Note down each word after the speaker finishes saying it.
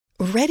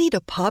Ready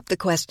to pop the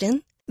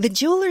question? The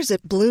jewelers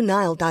at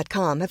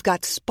BlueNile.com have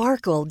got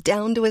sparkle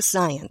down to a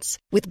science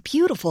with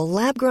beautiful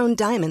lab-grown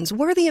diamonds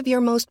worthy of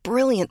your most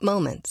brilliant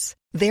moments.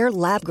 Their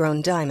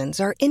lab-grown diamonds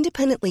are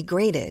independently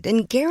graded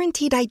and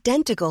guaranteed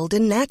identical to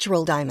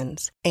natural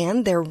diamonds,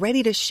 and they're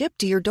ready to ship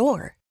to your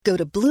door. Go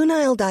to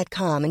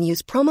BlueNile.com and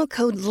use promo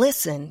code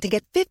LISTEN to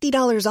get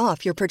 $50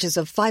 off your purchase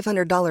of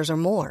 $500 or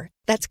more.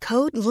 That's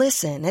code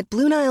LISTEN at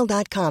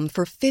BlueNile.com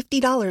for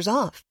 $50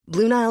 off.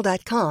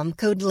 BlueNile.com,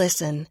 code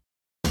LISTEN.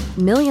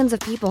 Millions of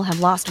people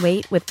have lost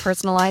weight with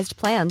personalized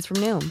plans from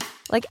Noom.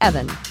 Like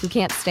Evan, who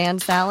can't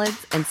stand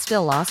salads and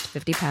still lost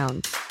 50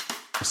 pounds.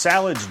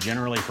 Salads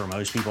generally for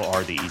most people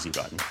are the easy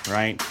button,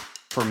 right?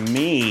 For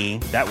me,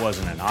 that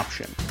wasn't an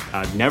option.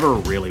 I never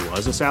really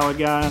was a salad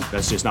guy.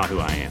 That's just not who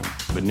I am.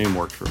 But Noom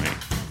worked for me.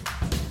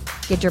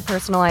 Get your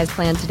personalized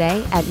plan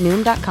today at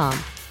Noom.com.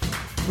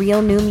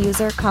 Real Noom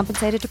user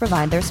compensated to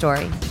provide their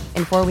story.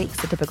 In 4 weeks,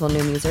 the typical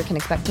Noom user can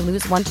expect to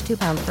lose 1 to 2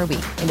 pounds per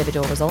week.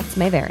 Individual results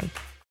may vary.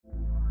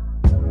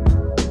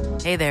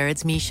 Hey there,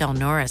 it's Michelle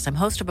Norris. I'm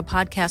host of a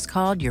podcast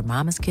called Your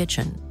Mama's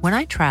Kitchen. When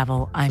I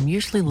travel, I'm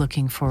usually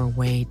looking for a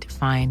way to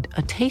find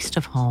a taste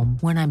of home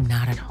when I'm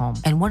not at home.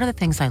 And one of the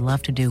things I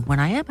love to do when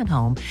I am at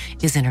home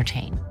is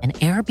entertain. And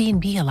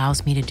Airbnb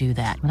allows me to do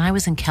that. When I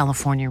was in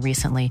California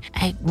recently,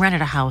 I rented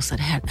a house that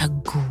had a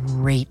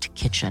great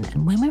kitchen.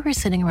 And when we were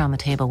sitting around the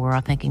table, we were all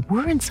thinking,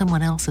 we're in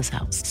someone else's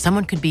house.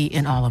 Someone could be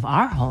in all of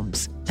our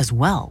homes as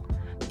well.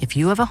 If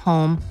you have a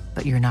home,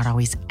 but you're not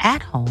always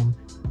at home,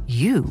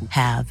 you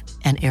have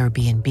an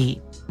Airbnb.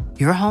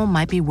 Your home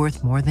might be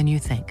worth more than you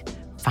think.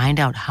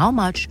 Find out how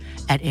much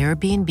at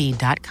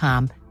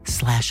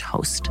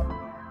airbnb.com/host.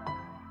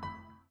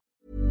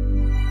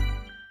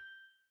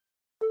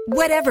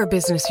 Whatever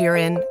business you're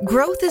in,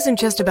 growth isn't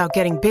just about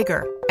getting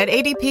bigger. At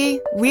ADP,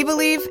 we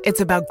believe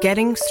it's about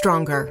getting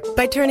stronger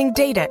by turning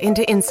data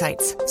into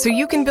insights so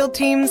you can build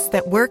teams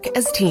that work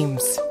as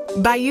teams.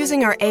 By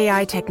using our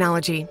AI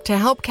technology to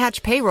help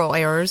catch payroll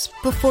errors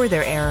before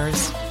they're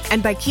errors.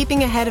 And by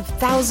keeping ahead of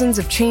thousands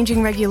of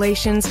changing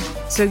regulations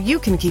so you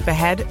can keep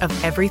ahead of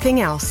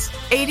everything else.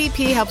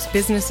 ADP helps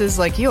businesses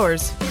like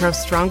yours grow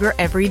stronger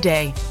every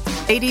day.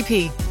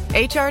 ADP,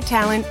 HR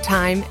talent,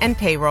 time, and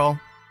payroll.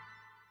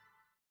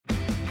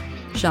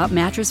 Shop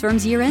Mattress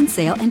Firm's year-end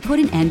sale and put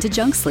an end to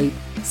junk sleep.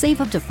 Save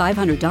up to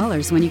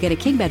 $500 when you get a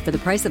king bed for the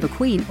price of a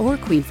queen or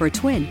queen for a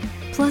twin.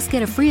 Plus,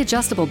 get a free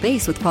adjustable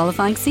base with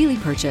qualifying Sealy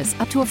purchase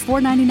up to a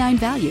 $499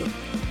 value.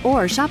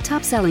 Or shop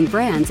top-selling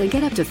brands and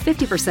get up to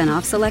 50%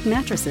 off select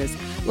mattresses,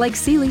 like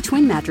Sealy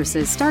Twin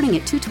mattresses starting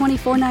at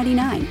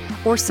 $224.99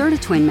 or Serta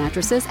Twin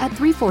mattresses at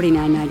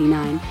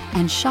 $349.99.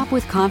 And shop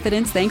with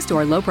confidence thanks to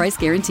our low price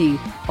guarantee.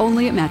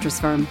 Only at Mattress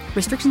Firm.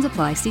 Restrictions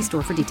apply. See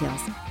store for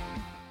details.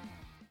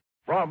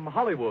 From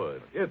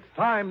Hollywood, it's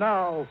time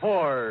now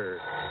for...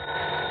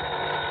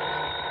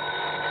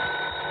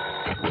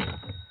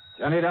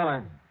 Johnny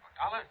Dollar.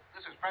 Dollar,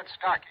 this is Fred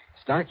Starkey.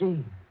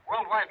 Starkey?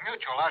 Worldwide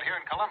Mutual out here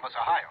in Columbus,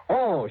 Ohio.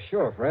 Oh,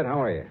 sure, Fred.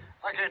 How are you?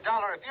 Look here,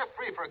 Dollar, if you're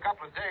free for a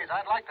couple of days,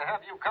 I'd like to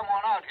have you come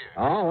on out here.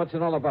 Oh, what's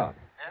it all about?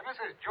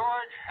 Mrs.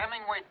 George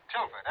Hemingway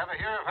Tilford. Ever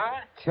hear of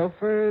her?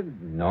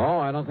 Tilford? No,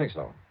 I don't think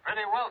so.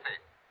 Pretty wealthy,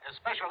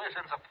 especially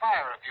since a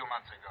fire a few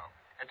months ago.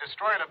 It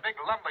destroyed a big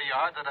lumber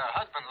yard that her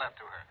husband left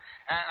to her.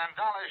 And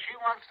Dollar, she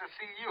wants to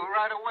see you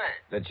right away.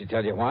 Did she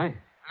tell you why?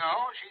 No,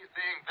 she's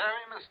being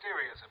very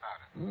mysterious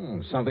about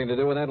it. Something to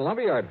do with that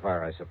lumberyard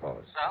fire, I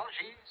suppose. Well,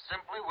 she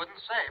simply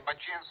wouldn't say, but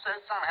she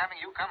insists on having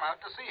you come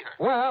out to see her.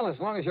 Well, as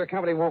long as your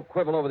company won't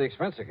quibble over the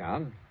expense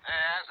account.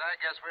 Yes, I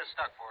guess we're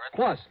stuck for it.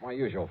 Plus my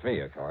usual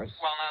fee, of course.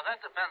 Well, now, that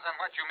depends on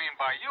what you mean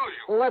by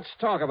usual. Let's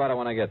talk about it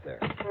when I get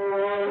there.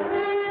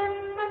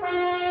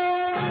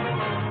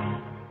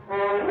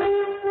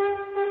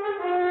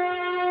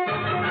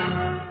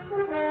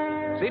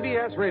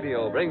 CBS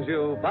Radio brings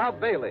you Bob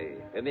Bailey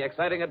in the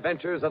exciting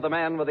adventures of the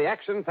man with the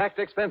action-packed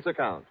expense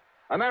account.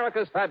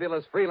 America's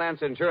fabulous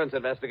freelance insurance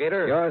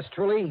investigator. Yours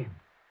truly,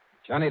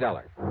 Johnny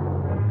Dollar.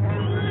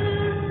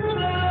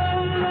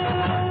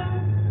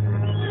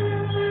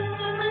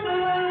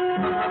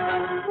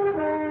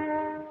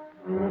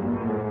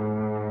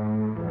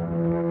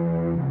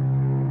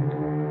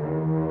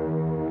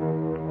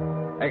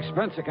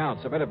 Expense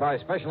account submitted by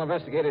Special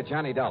Investigator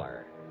Johnny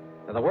Dollar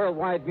to the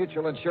Worldwide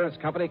Mutual Insurance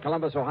Company,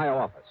 Columbus, Ohio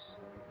office.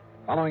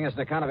 Following is an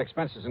account of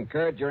expenses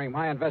incurred during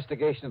my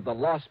investigation of the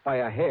loss by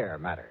a hair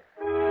matter.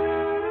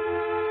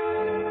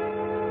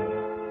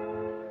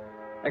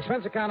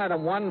 Expense account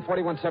item 1,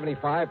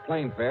 4175,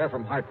 plane fare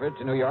from Hartford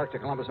to New York to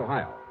Columbus,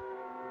 Ohio.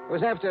 It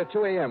was after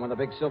 2 a.m. when the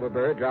big Silver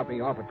Bird dropped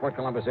me off at Port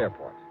Columbus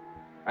Airport.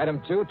 Item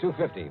 2,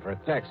 250 for a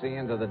taxi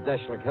into the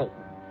Deschler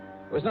Hilton.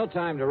 There was no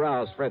time to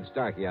rouse Fred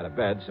Starkey out of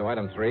bed, so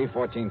item 3,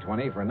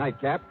 1420 for a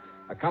nightcap,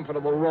 a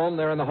comfortable room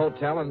there in the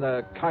hotel, and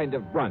a kind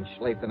of brunch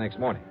late the next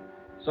morning.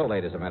 So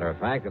late, as a matter of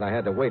fact, that I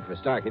had to wait for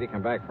Starkey to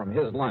come back from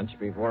his lunch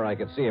before I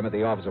could see him at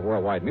the office of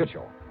Worldwide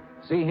Mutual.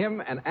 See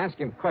him and ask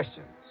him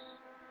questions.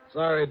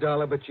 Sorry,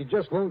 Dollar, but you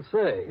just won't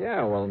say.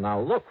 Yeah, well, now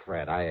look,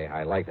 Fred,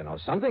 I like to know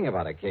something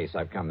about a case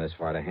I've come this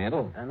far to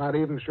handle. I'm not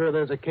even sure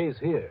there's a case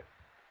here.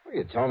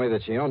 You told me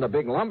that she owned a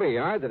big lumber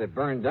yard that had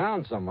burned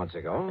down some months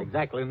ago.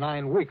 Exactly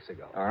 9 weeks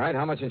ago. All right,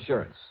 how much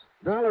insurance?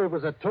 Dollar, it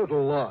was a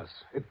total loss.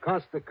 It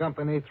cost the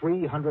company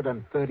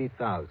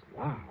 $330,000.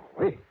 Wow,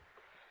 wait.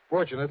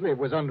 Fortunately, it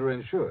was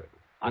underinsured.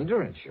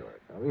 Underinsured?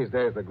 Well, these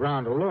days, the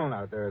ground alone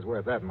out there is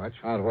worth that much.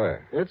 Out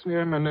where? It's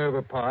near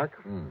Minerva Park.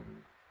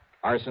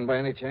 Arson by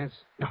any chance?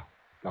 No.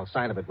 No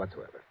sign of it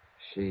whatsoever.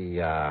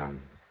 She,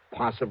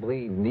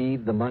 possibly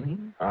need the money?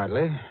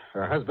 Hardly.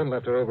 Her husband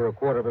left her over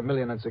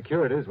 $250,000 in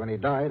securities when he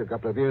died a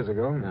couple of years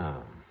ago.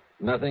 No.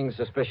 Nothing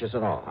suspicious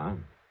at all, huh?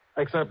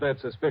 Except that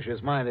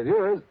suspicious mind of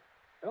yours.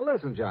 Now,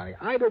 listen, Johnny,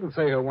 I didn't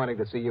say her wanting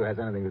to see you has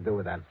anything to do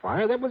with that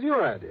fire. That was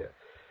your idea.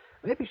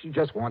 Maybe she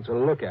just wants to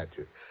look at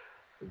you.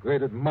 A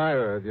great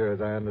admirer of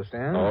yours, I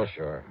understand. Oh,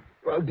 sure.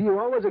 Well, do you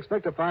always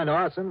expect to find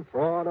arson,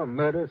 fraud, or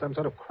murder, some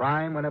sort of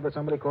crime whenever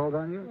somebody calls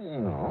on you?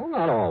 No,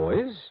 not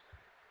always.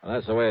 Well,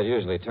 that's the way it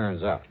usually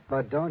turns out.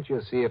 But don't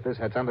you see, if this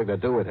had something to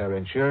do with her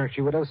insurance,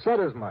 she would have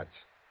said as much.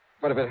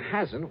 But if it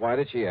hasn't, why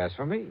did she ask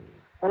for me?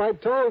 Well, I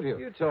told you.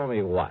 You told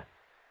me what?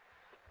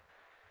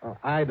 Oh,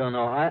 I don't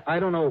know. I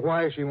don't know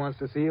why she wants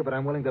to see you, but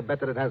I'm willing to bet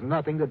that it has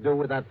nothing to do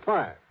with that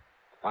fire.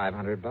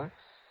 $500?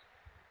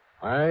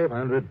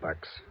 $500.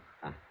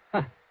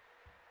 Huh.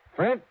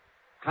 Fred,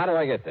 how do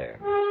I get there?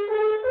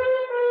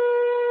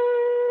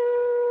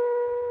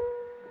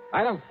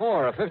 Item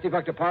 4, a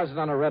 $50 deposit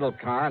on a rental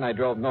car, and I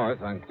drove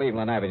north on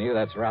Cleveland Avenue,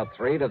 that's Route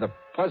 3, to the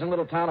pleasant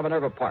little town of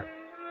Minerva Park.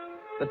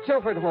 The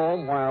Tilford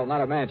home, while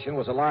not a mansion,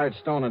 was a large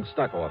stone and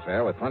stucco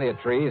affair with plenty of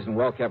trees and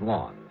well-kept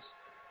lawns.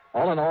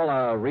 All in all,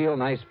 a real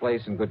nice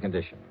place in good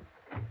condition.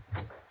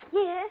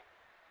 Yes?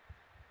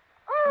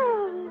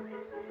 Oh.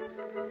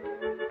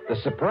 The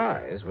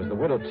surprise was the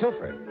widow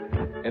Tilford,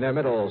 in her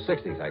middle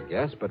 60s, I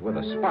guess, but with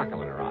a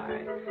sparkle in her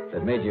eye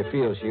that made you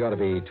feel she ought to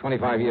be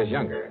 25 years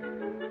younger.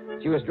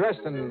 She was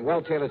dressed in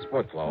well-tailored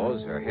sport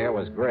clothes. Her hair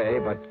was gray,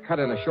 but cut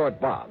in a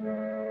short bob.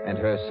 And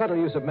her subtle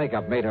use of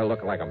makeup made her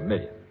look like a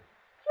million.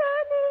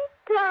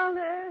 Johnny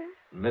Dollar.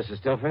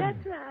 Mrs. Tilford?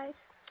 That's right.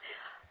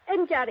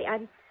 And, Johnny,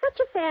 I'm such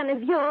a fan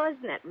of yours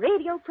and that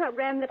radio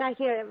program that I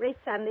hear every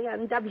Sunday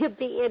on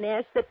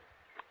WBNS that,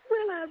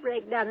 well, I'll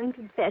break down and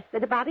confess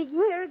that about a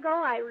year ago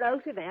I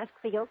wrote and asked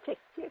for your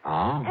picture.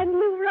 Oh? And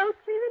you wrote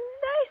me the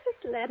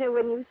nicest letter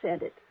when you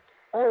sent it.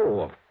 Oh,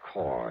 of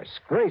course.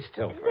 Grace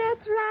Tilford.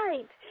 That's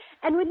right.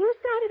 And when you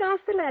started off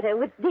the letter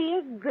with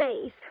Dear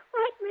Grace,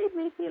 why, it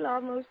made me feel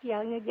almost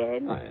young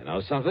again. Oh, you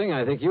know something?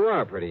 I think you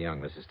are pretty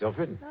young, Mrs.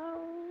 Tilford. Oh,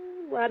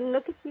 one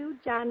look at you,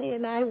 Johnny,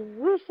 and I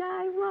wish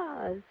I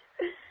was.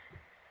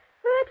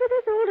 But with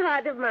this old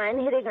heart of mine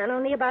hitting on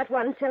only about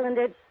one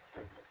cylinder...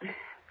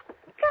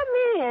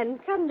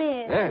 Come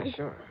in. Yeah,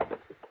 sure.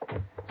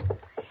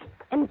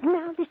 And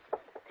now listen.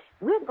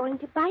 We're going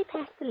to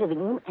bypass the living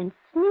room and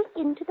sneak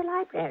into the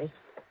library.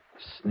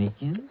 Sneak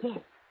in? Yes.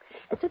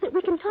 So that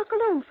we can talk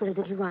alone for a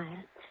little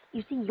while.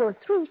 You see, your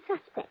 3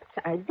 suspects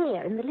are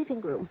there in the living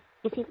room.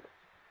 You see...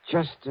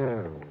 Just,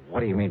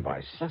 what do you mean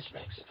by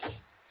suspects?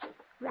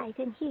 Right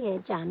in here,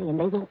 Johnny, and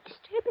they won't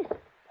disturb us.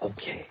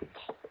 Okay.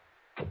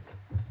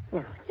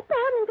 Now, sit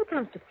down and be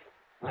comfortable.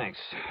 Thanks.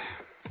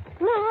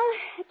 Now,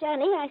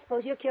 Johnny, I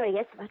suppose you're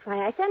curious about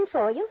why I sent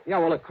for you. Yeah,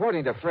 well,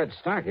 according to Fred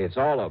Starkey, it's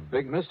all a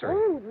big mystery.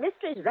 Oh,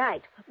 mystery's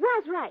right.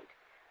 Was right.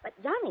 But,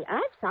 Johnny,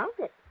 I've solved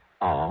it.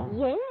 Oh?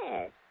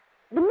 Yes.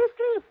 The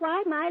mystery of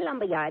why my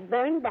lumberyard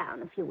burned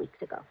down a few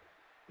weeks ago.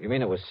 You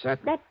mean it was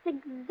set? That's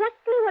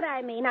exactly what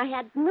I mean. I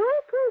had no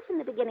proof in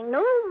the beginning,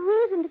 no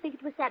reason to think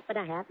it was set, but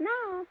I have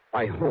now.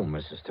 By whom,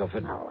 Mrs.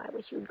 Tilford? Oh, I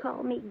wish you'd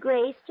call me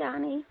Grace,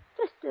 Johnny,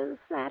 just to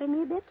flatter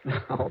me a bit.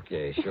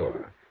 Okay,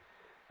 sure.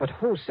 But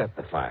who set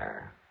the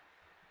fire?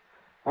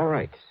 All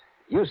right.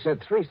 You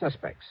said 3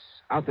 suspects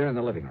out there in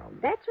the living room.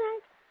 That's right.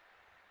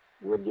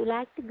 Would you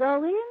like to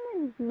go in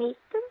and meet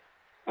them?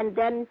 And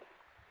then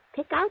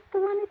pick out the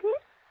one it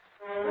is?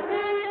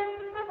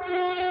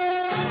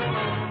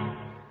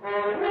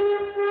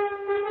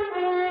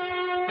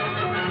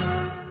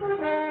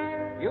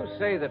 You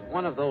say that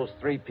one of those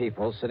 3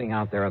 people sitting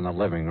out there in the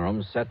living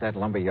room set that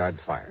lumberyard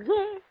fire.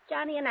 Yes,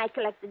 Johnny and I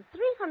collected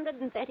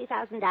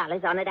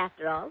 $330,000 on it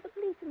after all. The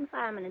police and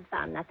firemen had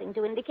found nothing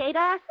to indicate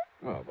arson.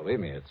 Oh, believe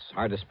me, it's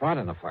hard to spot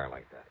in a fire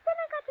like that. Then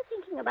I got to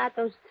thinking about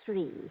those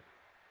 3,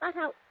 about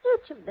how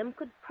each of them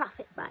could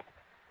profit by it.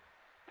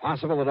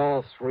 Possible that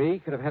all 3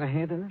 could have had a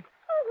hand in it?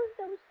 Oh,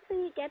 those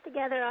 3 get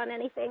together on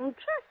anything,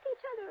 trust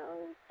each other.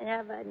 Oh,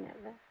 never,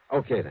 never.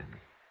 Okay, then.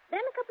 Then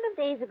a couple of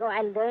days ago,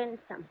 I learned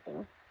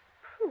something.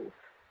 Proof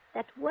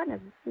that one of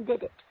them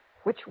did it.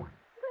 Which one?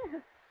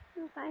 Well,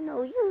 if I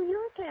know you,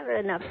 you're clever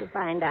enough to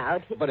find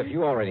out. But if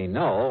you already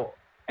know,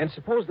 and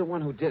suppose the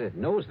one who did it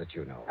knows that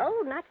you know.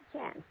 Oh, not a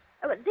chance.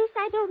 Oh, this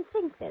I don't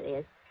think there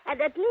is. And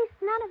at least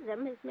none of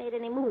them has made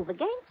any move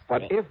against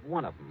But me. if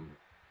one of them...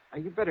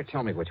 you'd better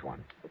tell me which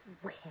one.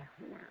 Well,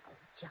 now,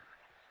 Johnny,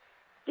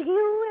 do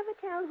you ever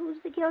tell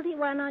who's the guilty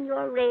one on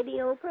your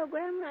radio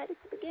program right at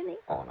the beginning?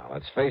 Oh, now,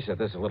 let's face it,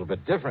 this is a little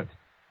bit different.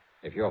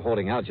 If you're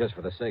holding out just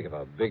for the sake of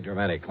a big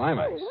dramatic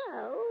climax. Oh,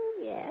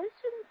 well, yes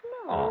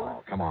and no.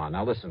 Oh, come on.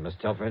 Now, listen, Miss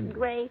Tilford.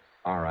 Grace.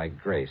 All right,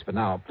 Grace. But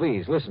now,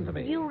 please, listen to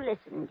me. You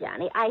listen,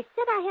 Johnny. I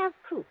said I have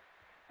proof,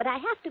 but I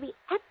have to be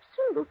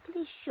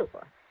absolutely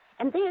sure.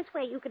 And there's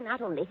where you can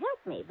not only help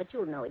me, but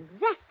you'll know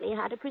exactly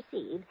how to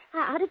proceed,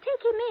 how to take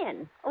him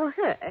in, or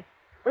her,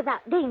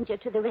 without danger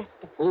to the rest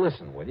of us. Well,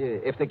 listen, will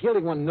you? If the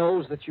guilty one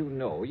knows that you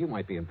know, you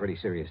might be in pretty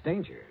serious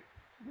danger.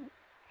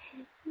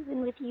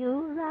 Even with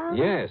you around?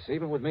 Yes,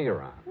 even with me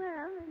around. Well,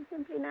 I'm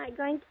simply not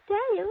going to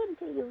tell you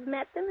until you've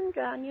met them and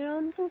drawn your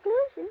own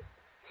conclusions.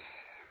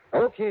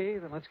 Okay,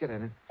 then let's get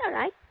in it. All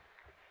right.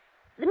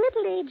 The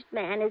middle-aged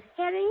man is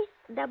Harry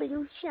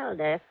W.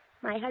 Shelder,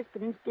 my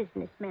husband's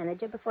business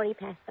manager before he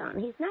passed on.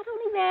 He's not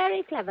only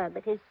very clever,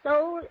 but his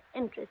sole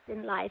interest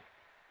in life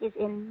is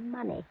in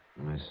money.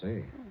 I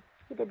see.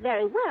 He did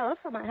very well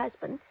for my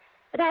husband,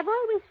 but I've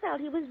always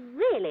felt he was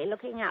really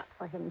looking out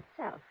for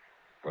himself.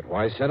 But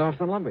why set off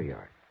the lumber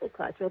yard?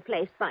 Because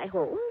replaced by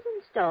homes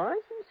and stores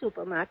and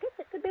supermarkets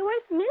that could be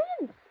worth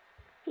millions,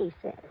 he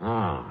said.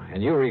 Ah,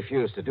 and you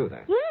refused to do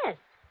that. Yes.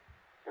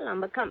 The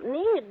lumber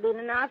company had been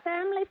in our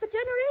family for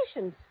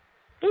generations.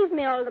 Gave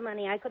me all the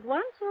money I could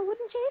want, so I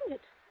wouldn't change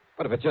it.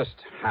 But if it just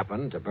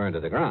happened to burn to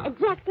the ground.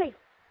 Exactly.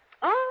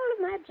 All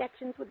of my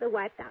objections would be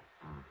wiped out.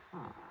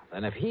 Uh-huh.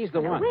 Then if he's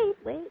the now, one...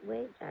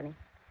 Wait, Johnny.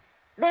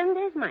 Then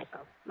there's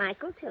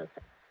Michael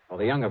Tilford. Oh,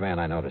 the younger man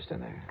I noticed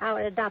in there.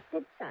 Our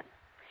adopted son.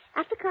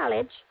 After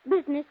college,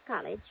 business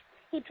college,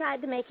 he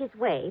tried to make his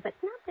way, but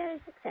not very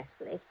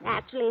successfully.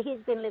 Actually,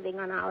 he's been living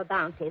on our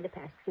bounty the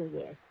past few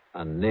years.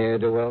 A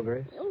ne'er-do-well,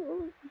 Grace?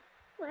 Oh,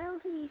 well,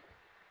 he's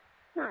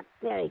not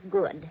very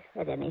good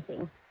at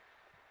anything.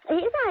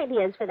 His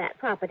ideas for that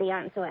property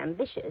aren't so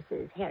ambitious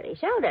as Harry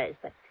Shelder's,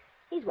 but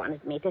he's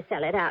wanted me to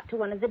sell it out to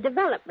one of the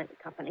development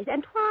companies.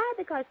 And why?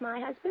 Because my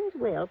husband's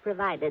will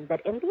provided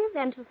that in the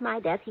event of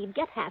my death, he'd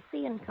get half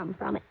the income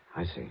from it.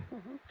 I see.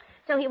 Mm-hmm.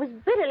 So he was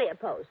bitterly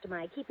opposed to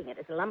my keeping it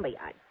as a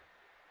lumberyard.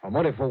 Well,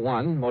 motive for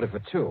one, motive for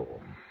two.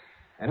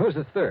 And who's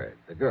the third,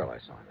 the girl I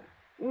saw in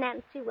there?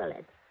 Nancy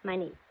Willard, my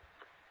niece.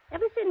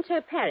 Ever since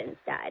her parents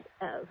died,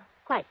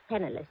 quite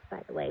penniless,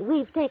 by the way,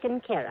 we've taken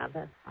care of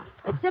her.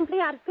 It's simply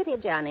out of pity,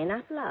 Johnny,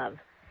 not love.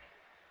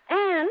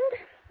 And,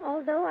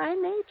 although I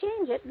may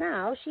change it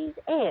now, she's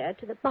heir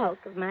to the bulk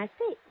of my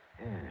estate.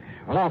 Yeah.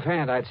 Well,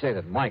 offhand, I'd say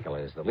that Michael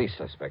is the least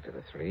suspect of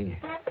the three.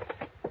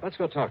 Let's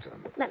go talk to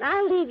them. But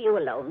I'll leave you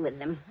alone with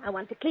them. I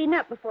want to clean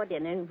up before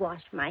dinner and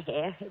wash my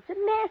hair. It's a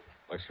mess.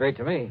 Looks great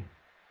to me.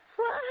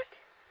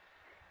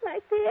 What?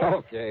 Like this?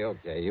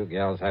 Okay. You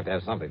gals have to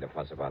have something to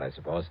fuss about, I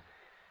suppose.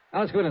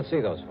 Now, let's go in and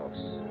see those folks.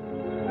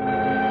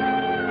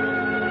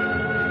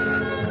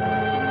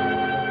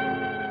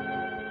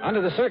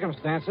 Under the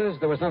circumstances,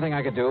 there was nothing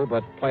I could do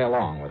but play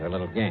along with her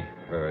little game,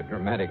 her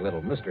dramatic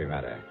little mystery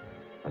matter.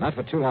 But not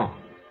for too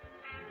long.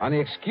 On the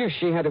excuse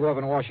she had to go up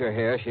and wash her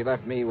hair, she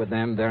left me with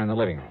them there in the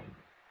living room.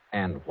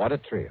 And what a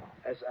trio.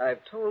 As I've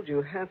told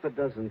you half a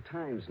dozen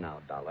times now,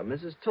 Dollar,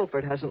 Mrs.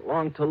 Tilford hasn't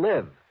long to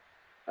live.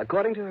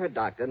 According to her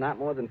doctor, not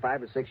more than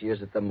 5 or 6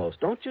 years at the most.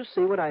 Don't you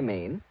see what I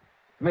mean?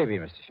 Maybe,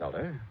 Mr.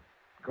 Shelder.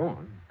 Go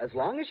on. As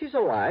long as she's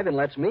alive and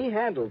lets me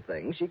handle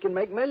things, she can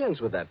make millions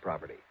with that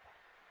property.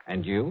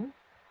 And you?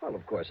 Well,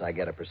 of course, I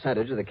get a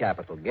percentage of the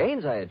capital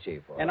gains I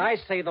achieve for her. And I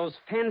say those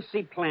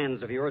fancy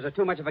plans of yours are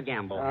too much of a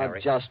gamble,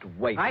 Harry. Just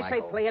wait, I Michael.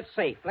 say play it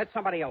safe. Let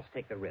somebody else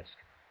take the risk.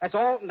 That's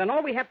all. Then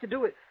all we have to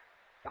do is...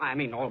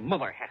 all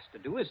Mother has to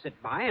do is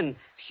sit by and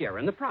share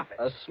in the profit.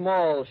 A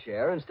small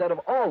share instead of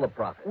all the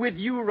profit. With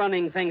you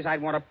running things,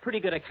 I'd want a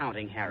pretty good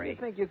accounting, Harry. You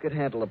think you could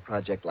handle a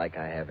project like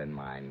I have in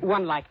mind?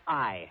 One like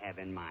I have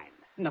in mind.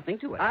 Nothing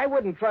to it. I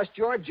wouldn't trust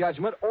your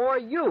judgment or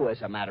you,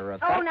 as a matter of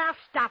fact. Oh, now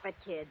stop it,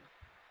 kids.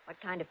 What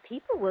kind of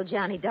people will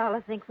Johnny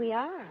Dollar think we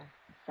are?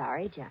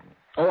 Sorry, Johnny.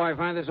 Oh, I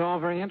find this all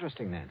very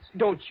interesting, Nancy.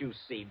 Don't you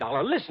see,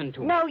 Dollar? Listen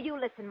to me. No, you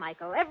listen,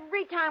 Michael.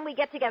 Every time we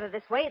get together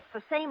this way, it's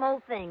the same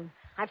old thing.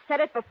 I've said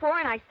it before,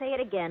 and I say it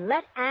again.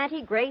 Let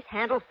Auntie Grace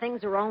handle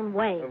things her own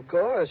way. Of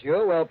course.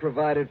 You're well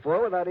provided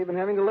for without even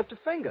having to lift a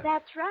finger.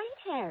 That's right,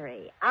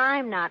 Harry.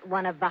 I'm not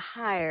one of the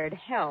hired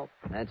help.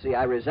 Nancy,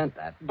 I resent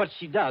that. But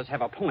she does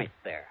have a point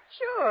there.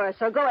 Sure,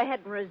 so go ahead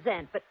and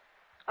resent, but...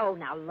 Oh,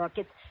 now, look,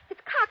 it's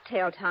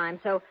cocktail time,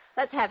 so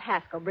let's have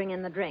Haskell bring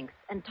in the drinks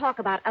and talk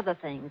about other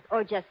things,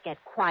 or just get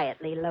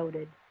quietly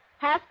loaded.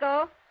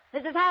 Haskell,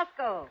 this is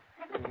Haskell.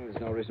 There's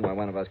no reason why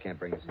one of us can't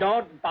bring us.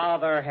 Don't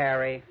bother,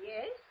 Harry.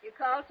 Yes, you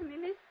called to me,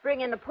 miss?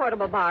 Bring in the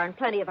portable bar and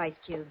plenty of ice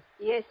cubes.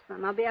 Yes,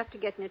 Mom, I'll be after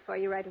getting it for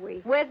you right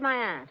away. Where's my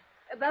aunt?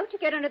 About to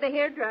get under the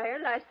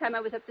hairdryer last time I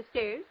was up the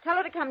stairs. Tell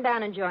her to come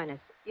down and join us.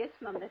 Yes,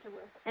 Mom, that I will.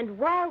 And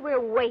while we're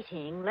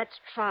waiting, let's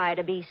try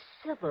to be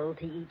civil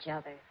to each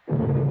other.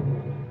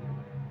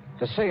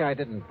 To say I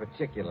didn't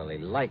particularly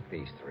like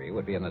these three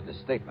would be an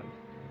understatement.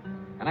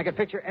 And I could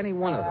picture any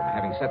one of them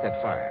having set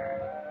that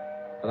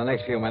fire. For the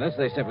next few minutes,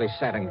 they simply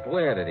sat and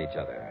glared at each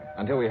other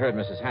until we heard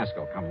Mrs.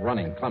 Haskell come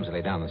running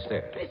clumsily down the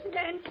stairs. Miss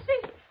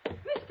Nancy,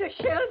 Mr.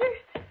 Shelder,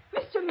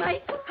 Mr.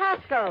 Michael.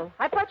 Haskell,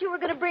 I thought you were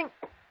going to bring...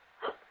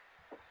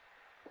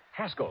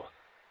 Haskell,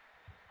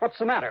 what's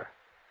the matter?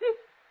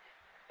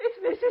 It's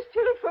Mrs.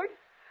 Tilford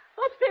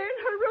up there in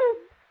her room.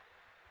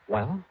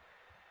 Well?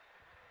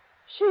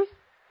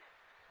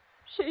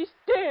 She's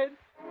dead.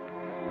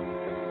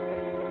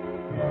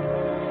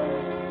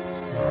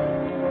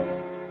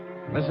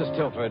 Mrs.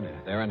 Tilford,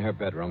 there in her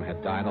bedroom,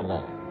 had died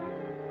alone.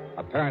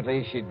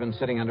 Apparently, she'd been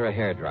sitting under a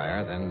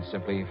hairdryer, then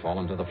simply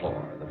fallen to the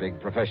floor, the big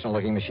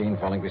professional-looking machine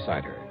falling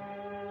beside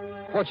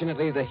her.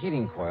 Fortunately, the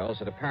heating coils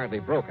had apparently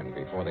broken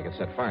before they could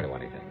set fire to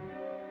anything.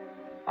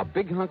 A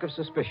big hunk of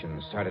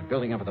suspicion started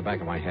building up at the back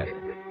of my head.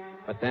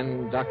 But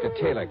then Dr.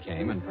 Taylor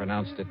came and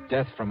pronounced it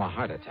death from a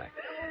heart attack.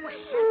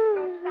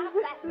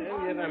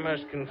 And yet I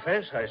must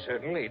confess I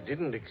certainly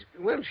didn't...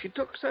 Well, she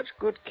took such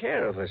good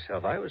care of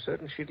herself. I was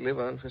certain she'd live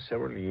on for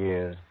several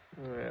years.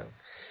 Well,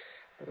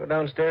 I'll go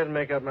downstairs and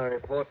make up my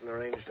report and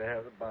arrange to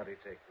have the body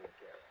taken care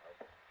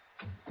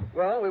of.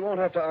 Well, we won't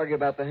have to argue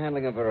about the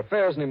handling of her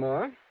affairs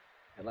anymore.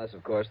 Unless,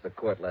 of course, the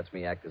court lets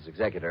me act as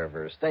executor of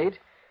her estate,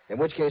 in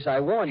which case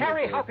I warn you...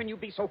 Harry, how can you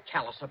be so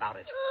callous about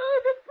it?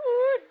 Oh, the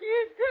poor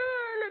dear darling.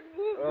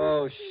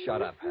 Oh,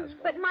 shut up, Haskell.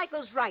 But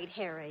Michael's right,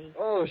 Harry.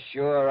 Oh,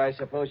 sure. I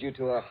suppose you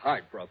two are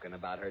heartbroken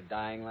about her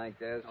dying like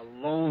this.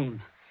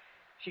 Alone.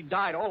 She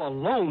died all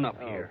alone up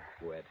here.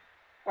 Quit.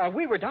 While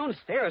we were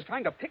downstairs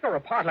trying to pick her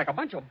apart like a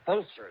bunch of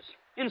vultures,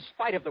 in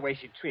spite of the way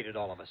she treated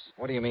all of us.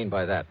 What do you mean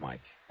by that,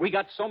 Mike? We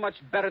got so much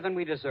better than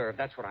we deserved.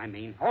 That's what I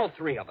mean. All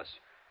three of us.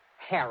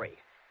 Harry,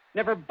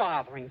 never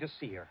bothering to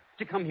see her,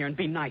 to come here and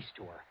be nice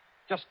to her.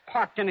 Just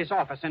parked in his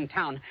office in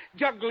town,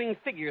 juggling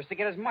figures to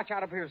get as much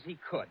out of her as he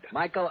could.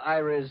 Michael, I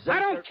resent... I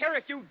don't care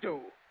if you do.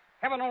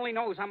 Heaven only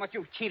knows how much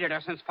you've cheated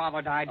her since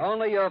Father died.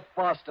 Only your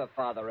foster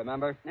father,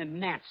 remember? And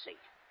Nancy,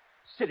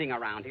 sitting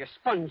around here,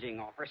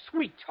 sponging off her,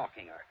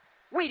 sweet-talking her,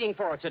 waiting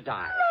for her to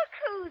die.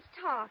 Look who's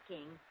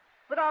talking.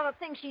 With all the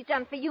things she's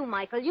done for you,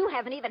 Michael, you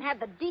haven't even had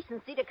the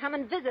decency to come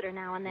and visit her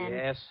now and then.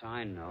 Yes,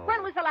 I know.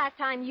 When was the last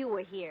time you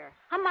were here?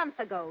 A month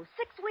ago,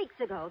 6 weeks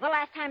ago, the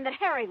last time that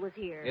Harry was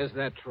here. Is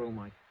that true,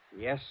 Mike?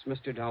 Yes,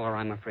 Mr. Dollar,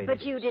 I'm afraid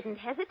But it you is. didn't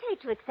hesitate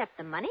to accept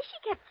the money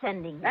she kept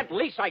sending you. At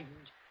least I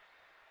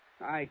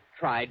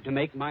tried to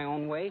make my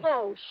own way.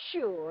 Oh,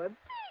 sure.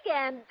 Big,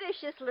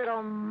 ambitious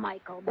little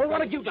Michael. Well,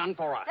 what have you done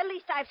for us? At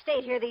least I've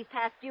stayed here these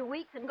past few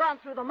weeks and gone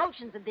through the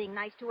motions of being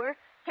nice to her,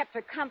 kept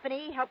her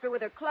company, helped her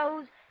with her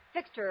clothes,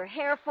 fixed her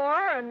hair for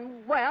her,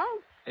 and, well...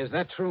 Is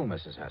that true,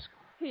 Mrs. Haskell?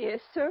 Yes,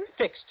 sir.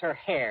 Fixed her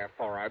hair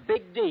for her.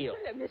 Big deal.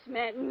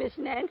 Miss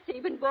Nancy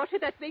even bought her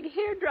that big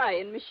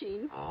hair-drying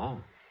machine. Oh.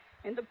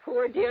 And the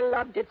poor dear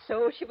loved it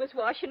so. She was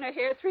washing her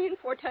hair 3 and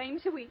 4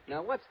 times a week.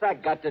 Now, what's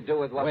that got to do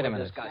with what Wait a we're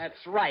minute. discussing?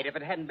 That's right. If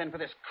it hadn't been for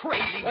this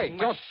crazy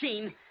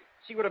machine,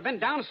 she would have been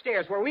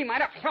downstairs where we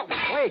might have...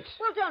 Wait.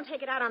 Well, don't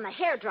take it out on the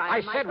hairdryer,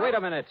 I Michael. said, wait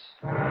a minute.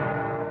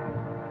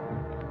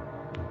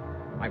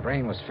 My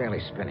brain was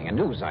fairly spinning. A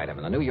news item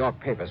in the New York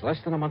papers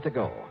less than a month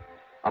ago.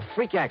 A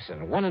freak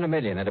accident, 1 in a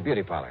million at a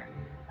beauty parlor.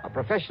 A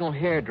professional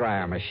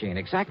hairdryer machine,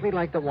 exactly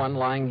like the one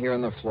lying here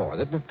on the floor.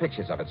 There'd been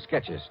pictures of it,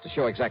 sketches, to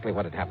show exactly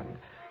what had happened.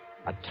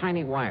 A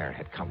tiny wire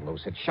had come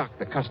loose. It shocked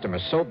the customer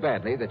so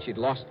badly that she'd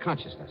lost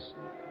consciousness.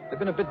 There'd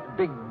been a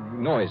big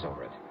noise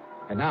over it.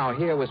 And now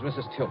here was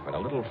Mrs. Tilford, a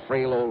little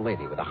frail old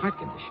lady with a heart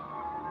condition.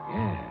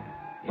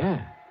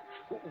 Yeah.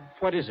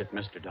 What is it,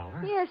 Mr.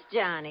 Dollar? Yes,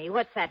 Johnny.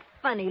 What's that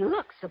funny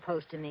look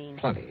supposed to mean?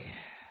 Plenty.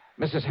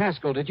 Mrs.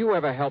 Haskell, did you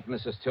ever help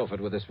Mrs. Tilford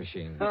with this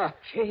machine? Oh,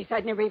 jeez,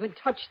 I'd never even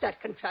touched that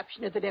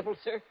contraption of the devil,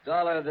 sir.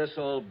 Dollar, this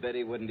old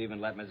biddy wouldn't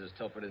even let Mrs.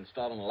 Tilford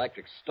install an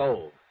electric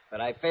stove.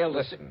 But I failed to...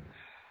 Listen,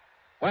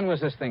 when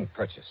was this thing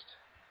purchased?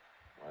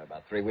 Well,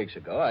 about 3 weeks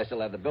ago. I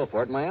still have the bill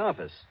for it in my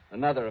office.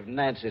 Another of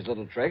Nancy's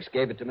little tricks,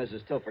 gave it to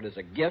Mrs. Tilford as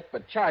a gift,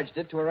 but charged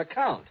it to her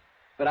account.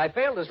 But I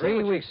failed to...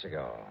 3 weeks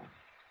ago.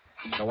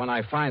 So when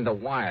I find the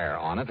wire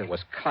on it, it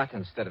was cut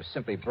instead of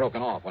simply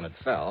broken off when it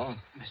fell.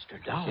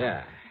 Mr. Dollar?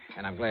 Yeah,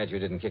 and I'm glad you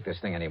didn't kick this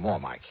thing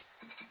anymore, Mike.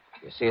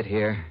 You see it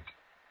here?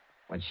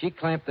 When she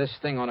clamped this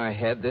thing on her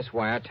head, this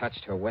wire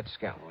touched her wet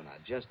scalp. Oh, now,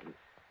 just...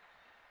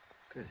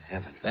 Good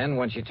heavens. Then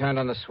when she turned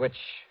on the switch,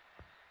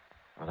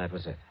 well, that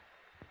was it.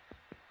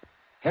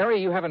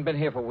 Harry, you haven't been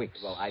here for weeks.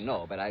 Well, I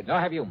know, but I... Nor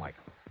have you,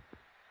 Michael.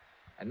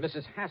 And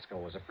Mrs.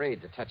 Haskell was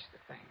afraid to touch the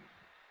thing.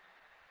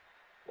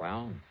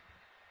 Well?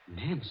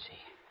 Nancy.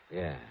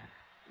 Yeah,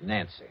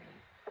 Nancy.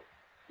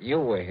 You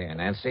were here,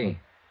 Nancy.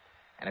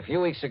 And a few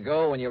weeks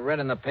ago, when you read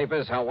in the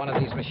papers how one of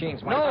these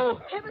machines might... No!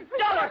 Heaven,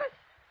 Dollar!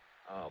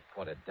 Oh,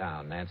 put it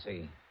down,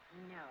 Nancy.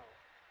 No.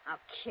 I'll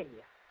kill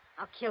you.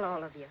 I'll kill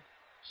all of you.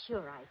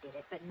 Sure I did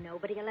it, but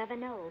nobody will ever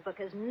know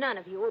because none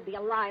of you will be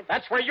alive.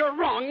 That's where you're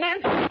wrong,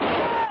 Nancy.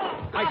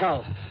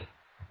 Michael.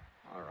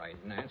 All right,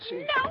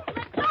 Nancy. No,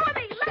 let go of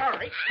me.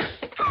 Sorry.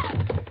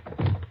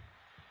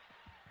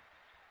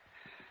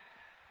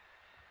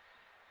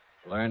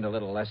 Learned a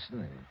little lesson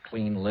in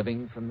clean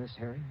living from this,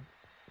 Harry?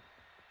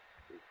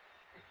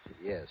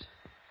 Yes,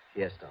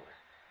 Dollar.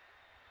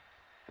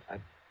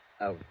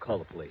 I'll call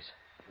the police.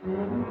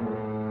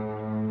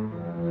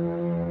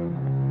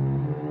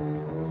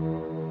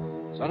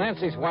 So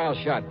Nancy's wild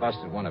shot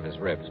busted one of his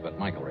ribs, but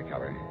Michael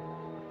recovered.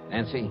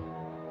 Nancy,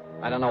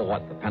 I don't know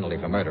what the penalty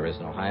for murder is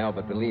in Ohio,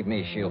 but believe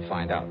me, she'll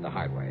find out the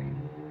hard way.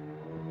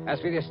 As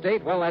for the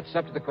estate, well, that's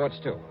up to the courts,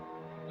 too.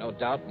 No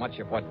doubt much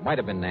of what might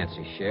have been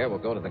Nancy's share will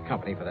go to the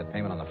company for that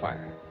payment on the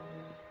fire.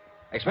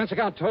 Expense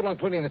account total,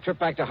 including the trip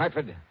back to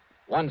Hartford,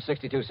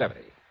 $162.70.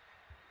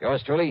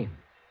 Yours truly,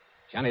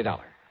 Johnny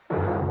Dollar.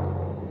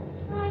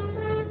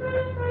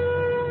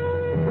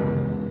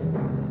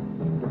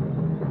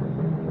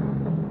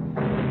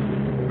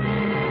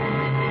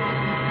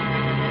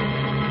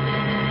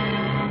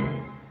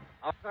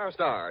 Our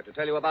star to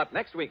tell you about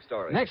next week's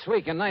story. Next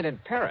week, a night in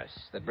Paris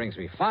that brings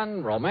me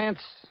fun, romance,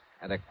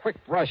 and a quick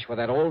brush with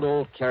that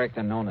old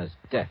character known as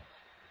Death.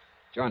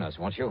 Join us,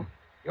 won't you?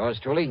 Yours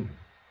truly,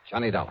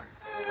 Johnny Dollar.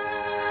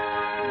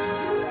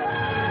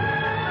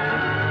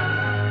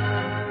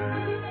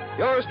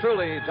 Yours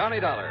truly, Johnny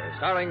Dollar,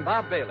 starring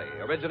Bob Bailey,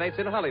 originates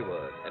in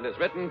Hollywood and is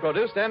written,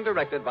 produced, and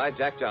directed by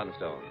Jack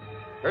Johnstone.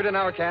 Heard in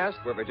our cast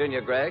were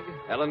Virginia Gregg,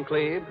 Ellen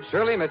Cleve,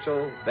 Shirley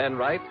Mitchell, Ben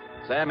Wright,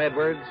 Sam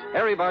Edwards,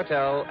 Harry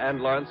Bartell,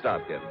 and Lawrence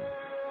Dobkin.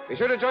 Be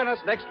sure to join us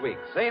next week,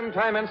 same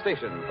time and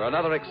station, for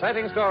another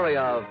exciting story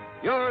of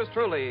Yours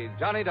truly,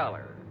 Johnny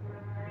Dollar.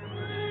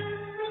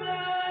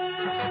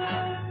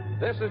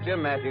 This is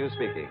Jim Matthews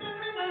speaking.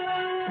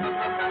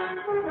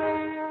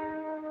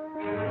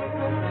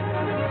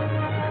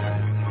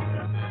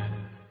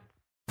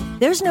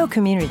 There's no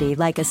community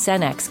like a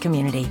Cenex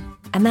community.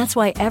 And that's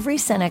why every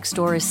Cenex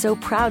store is so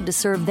proud to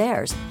serve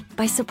theirs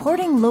by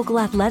supporting local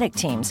athletic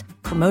teams,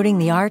 promoting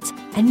the arts,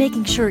 and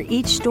making sure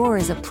each store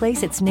is a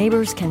place its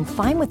neighbors can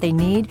find what they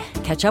need,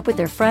 catch up with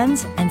their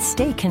friends, and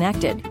stay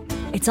connected.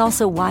 It's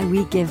also why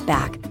we give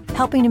back,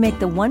 helping to make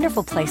the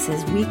wonderful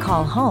places we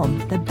call home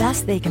the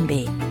best they can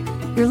be.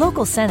 Your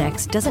local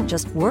Cenex doesn't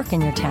just work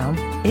in your town,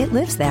 it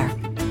lives there.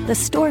 The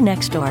store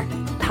next door,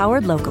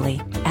 powered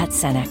locally at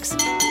Cenex.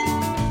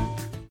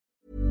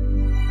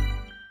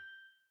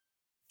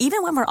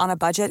 Even when we're on a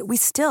budget, we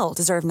still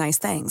deserve nice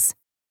things.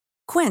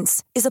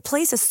 Quince is a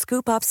place to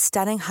scoop up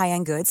stunning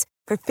high-end goods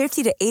for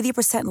 50 to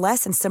 80%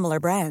 less than similar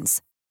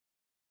brands.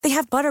 They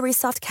have buttery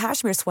soft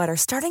cashmere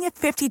sweaters starting at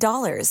 $50,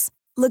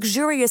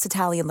 luxurious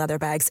Italian leather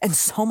bags, and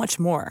so much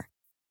more.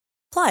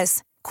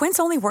 Plus, Quince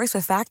only works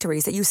with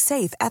factories that use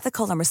safe,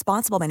 ethical, and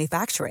responsible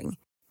manufacturing.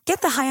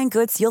 Get the high-end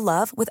goods you'll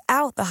love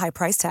without the high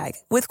price tag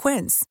with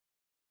Quince.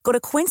 Go to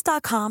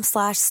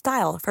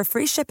quince.com/style for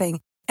free shipping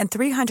and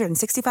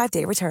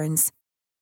 365-day returns.